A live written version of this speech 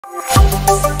Howdy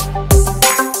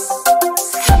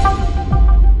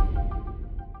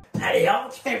y'all,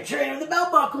 it's your favorite trainer with the belt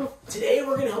buckle. Today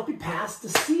we're going to help you pass the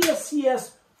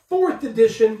CSCS 4th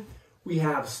edition. We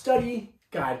have study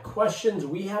guide questions.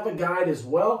 We have a guide as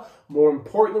well. More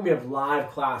importantly, we have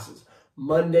live classes.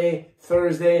 Monday,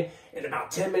 Thursday, in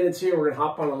about 10 minutes here, we're going to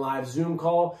hop on a live Zoom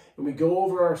call and we go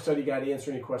over our study guide,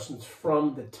 answer any questions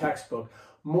from the textbook.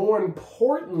 More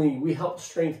importantly, we help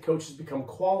strength coaches become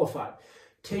qualified.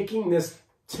 Taking this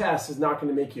test is not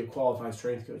going to make you a qualified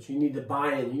strength coach. You need to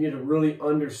buy in. You need to really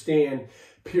understand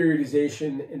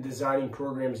periodization and designing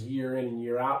programs year in and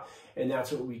year out. And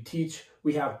that's what we teach.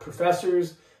 We have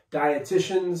professors,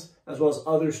 dietitians, as well as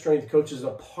other strength coaches a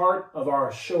part of our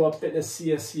Up Fitness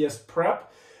CSCS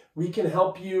prep. We can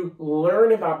help you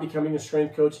learn about becoming a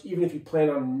strength coach even if you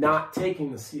plan on not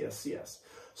taking the CSCS.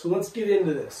 So let's get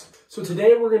into this. So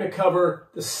today we're going to cover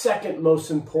the second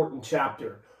most important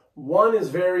chapter. 1 is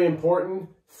very important,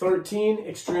 13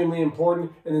 extremely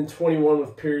important, and then 21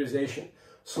 with periodization.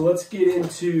 So let's get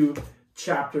into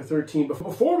chapter 13. But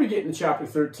before we get into chapter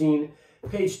 13,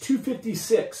 page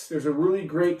 256, there's a really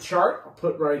great chart I'll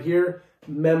put right here.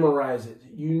 Memorize it.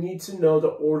 You need to know the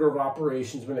order of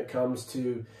operations when it comes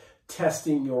to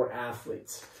testing your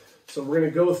athletes. So we're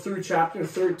going to go through chapter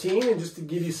 13, and just to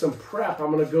give you some prep,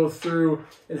 I'm going to go through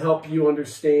and help you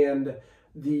understand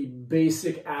the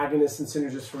basic agonists and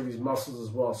synergists for these muscles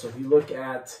as well. So if you look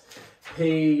at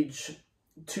page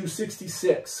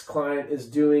 266, client is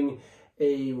doing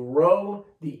a row.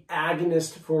 The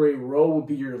agonist for a row would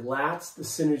be your lats. The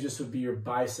synergist would be your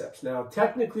biceps. Now,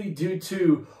 technically, due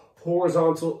to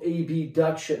horizontal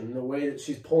abduction, the way that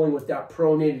she's pulling with that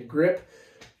pronated grip,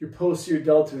 your posterior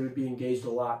deltoid would be engaged a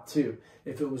lot too.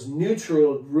 If it was neutral,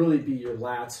 it would really be your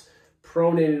lats.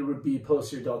 Pronated would be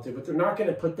posterior deltoid, but they're not going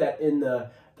to put that in the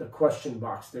question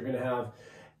box. They're going to have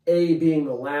A being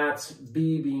the lats,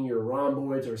 B being your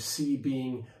rhomboids, or C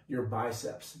being your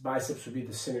biceps. Biceps would be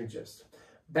the synergist.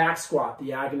 Back squat, the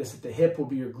agonist at the hip will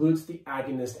be your glutes. The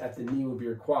agonist at the knee will be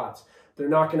your quads. They're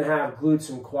not going to have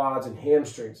glutes and quads and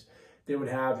hamstrings. They would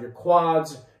have your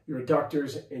quads, your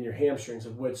adductors, and your hamstrings,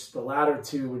 of which the latter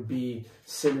two would be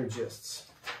synergists.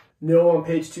 No on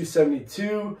page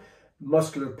 272,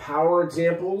 muscular power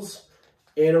examples.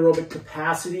 Anaerobic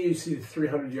capacity, you see the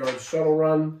 300-yard shuttle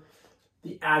run.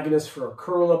 The agonist for a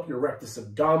curl up, your rectus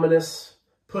abdominis.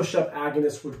 Push-up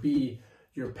agonist would be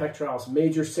your pectoralis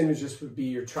major. Synergist would be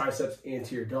your triceps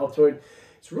anterior deltoid.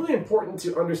 It's really important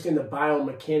to understand the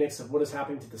biomechanics of what is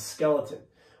happening to the skeleton.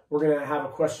 We're going to have a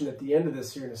question at the end of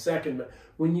this here in a second, but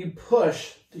when you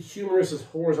push, the humerus is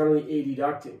horizontally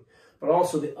adducting, but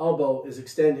also the elbow is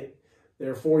extending.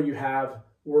 Therefore, you have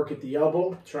work at the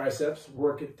elbow, triceps,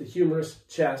 work at the humerus,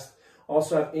 chest,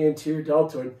 also have anterior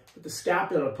deltoid, but the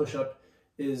scapula push-up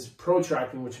is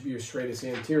protracting, which would be your stratus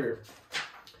anterior.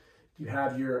 You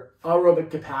have your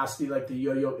aerobic capacity, like the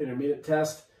yo-yo intermittent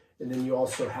test, and then you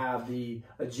also have the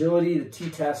agility, the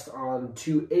T-test on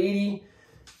 280,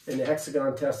 and the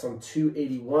hexagon test on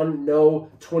 281.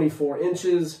 No 24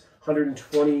 inches,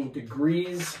 120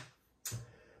 degrees.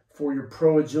 For your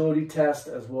pro agility test,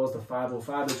 as well as the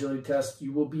 505 agility test,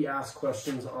 you will be asked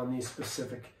questions on these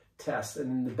specific tests, and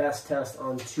then the best test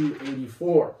on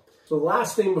 284. So the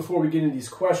last thing before we get into these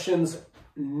questions,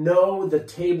 know the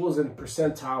tables and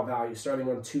percentile values starting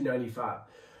on 295.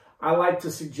 I like to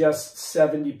suggest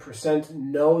 70%.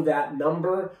 Know that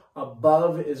number.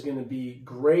 Above is going to be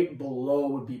great, below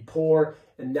would be poor,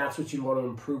 and that's what you want to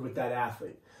improve with that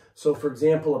athlete. So for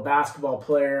example, a basketball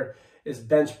player is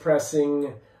bench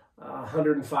pressing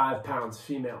 105 pounds,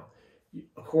 female.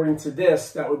 According to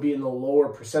this, that would be in the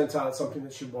lower percentile. It's something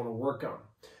that you want to work on.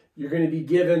 You're going to be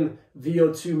given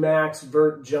VO2 max,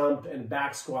 vert jump, and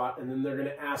back squat, and then they're going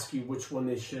to ask you which one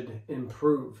they should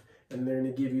improve, and they're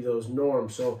going to give you those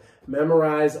norms. So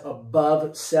memorize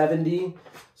above 70.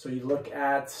 So you look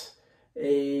at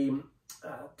a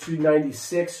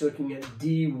 296, looking at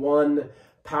D1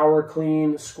 power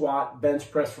clean, squat, bench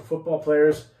press for football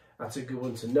players. That's a good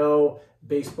one to know.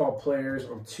 Baseball players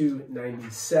on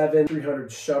 297,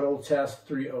 300 shuttle test,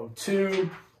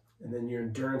 302, and then your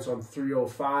endurance on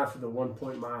 305 for the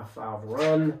 1.5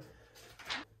 run.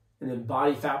 And then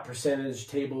body fat percentage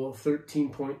table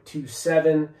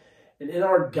 13.27. And in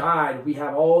our guide, we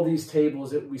have all these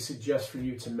tables that we suggest for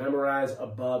you to memorize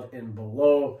above and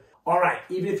below. All right,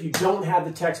 even if you don't have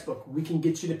the textbook, we can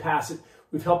get you to pass it.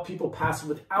 We've helped people pass it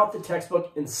without the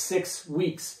textbook in 6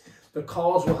 weeks. The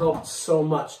calls will help so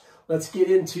much. Let's get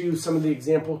into some of the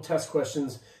example test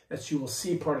questions that you will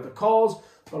see part of the calls,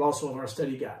 but also of our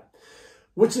study guide.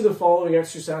 Which of the following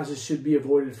exercises should be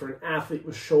avoided for an athlete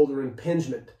with shoulder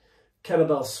impingement?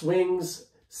 Kettlebell swings,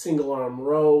 single arm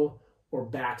row, or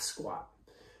back squat.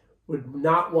 Would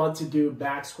not want to do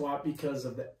back squat because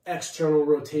of the external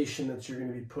rotation that you're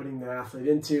going to be putting the athlete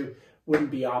into. Wouldn't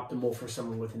be optimal for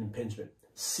someone with an impingement.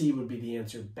 C would be the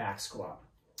answer, back squat.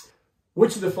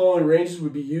 Which of the following ranges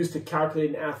would be used to calculate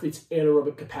an athlete's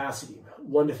anaerobic capacity?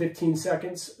 1 to 15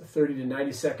 seconds, 30 to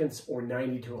 90 seconds, or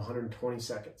 90 to 120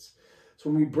 seconds. So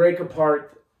when we break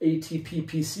apart ATP,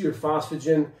 PC, or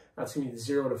phosphagen, that's going to be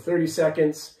 0 to 30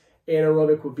 seconds.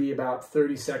 Anaerobic would be about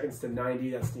 30 seconds to 90.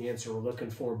 That's the answer we're looking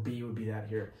for. B would be that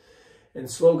here. And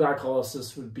slow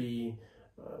glycolysis would be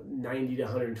 90 to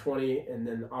 120, and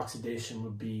then oxidation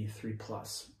would be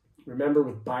 3+. Remember,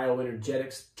 with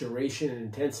bioenergetics, duration and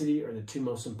intensity are the two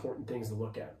most important things to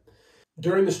look at.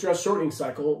 During the stress shortening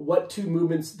cycle, what two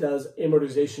movements does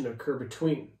amortization occur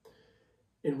between?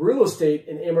 In real estate,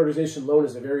 an amortization loan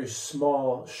is a very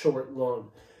small, short loan.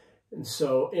 And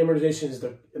so amortization is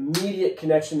the immediate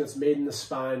connection that's made in the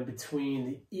spine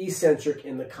between the eccentric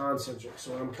and the concentric.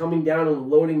 So when I'm coming down and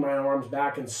loading my arms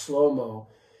back in slow-mo,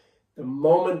 the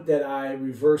moment that I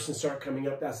reverse and start coming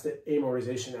up, that's the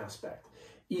amortization aspect.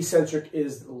 Eccentric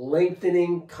is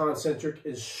lengthening, concentric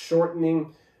is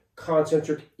shortening,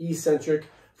 concentric, eccentric.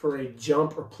 For a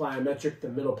jump or plyometric, the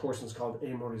middle portion is called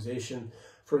amortization.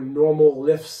 For normal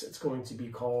lifts, it's going to be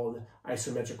called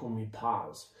isometric when we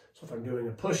pause. So if I'm doing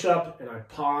a push-up and I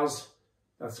pause,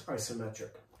 that's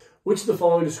isometric. Which of the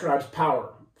following describes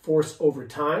power? Force over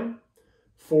time,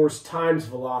 force times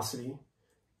velocity,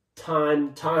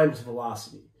 time times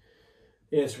velocity.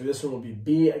 The answer for this one will be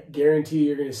B. I guarantee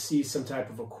you're going to see some type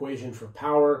of equation for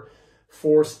power.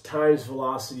 Force times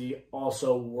velocity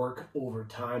also work over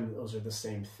time. Those are the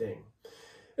same thing.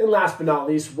 And last but not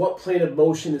least, what plane of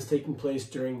motion is taking place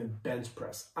during the bench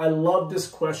press? I love this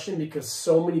question because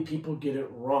so many people get it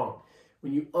wrong.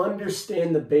 When you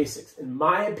understand the basics, in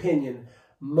my opinion,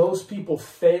 most people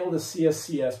fail the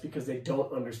CSCS because they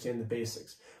don't understand the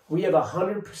basics. We have a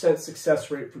 100%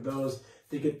 success rate for those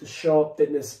that get the Up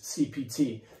Fitness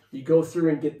CPT. You go through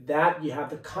and get that, you have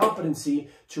the competency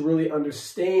to really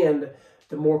understand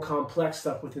the more complex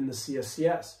stuff within the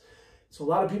CSCS. So a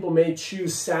lot of people may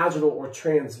choose sagittal or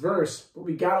transverse, but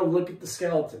we got to look at the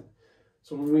skeleton.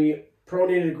 So when we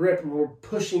pronated grip and we're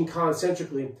pushing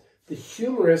concentrically, the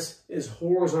humerus is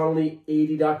horizontally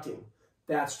adducting.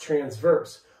 That's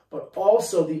transverse. But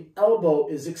also the elbow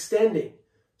is extending.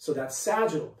 So that's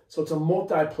sagittal. So it's a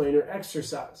multiplanar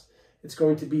exercise. It's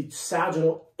going to be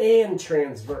sagittal and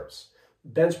transverse.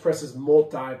 Bench press is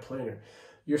multiplanar.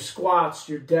 Your squats,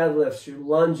 your deadlifts, your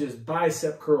lunges,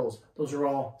 bicep curls, those are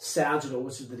all sagittal,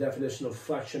 which is the definition of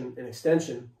flexion and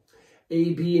extension.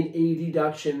 AB and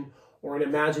adduction, or an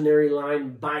imaginary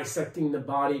line bisecting the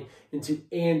body into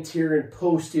anterior and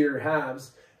posterior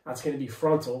halves. That's going to be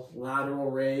frontal, lateral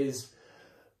raise,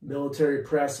 military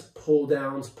press, pull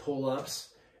downs, pull ups,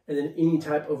 and then any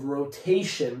type of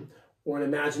rotation or an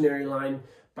imaginary line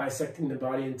bisecting the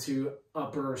body into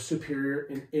upper, superior,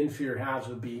 and inferior halves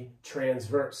would be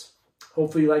transverse.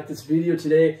 Hopefully you liked this video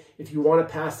today. If you want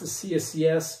to pass the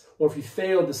CSCS, or if you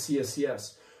failed the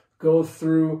CSCS, go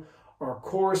through our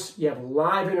course. You have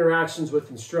live interactions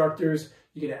with instructors.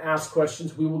 You get to ask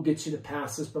questions. We will get you to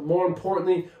pass this. But more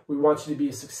importantly, we want you to be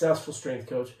a successful strength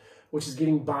coach, which is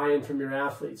getting buy-in from your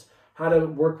athletes, how to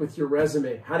work with your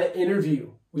resume, how to interview.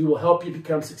 We will help you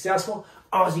become successful.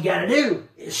 All you got to do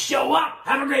is show up.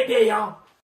 Have a great day, y'all.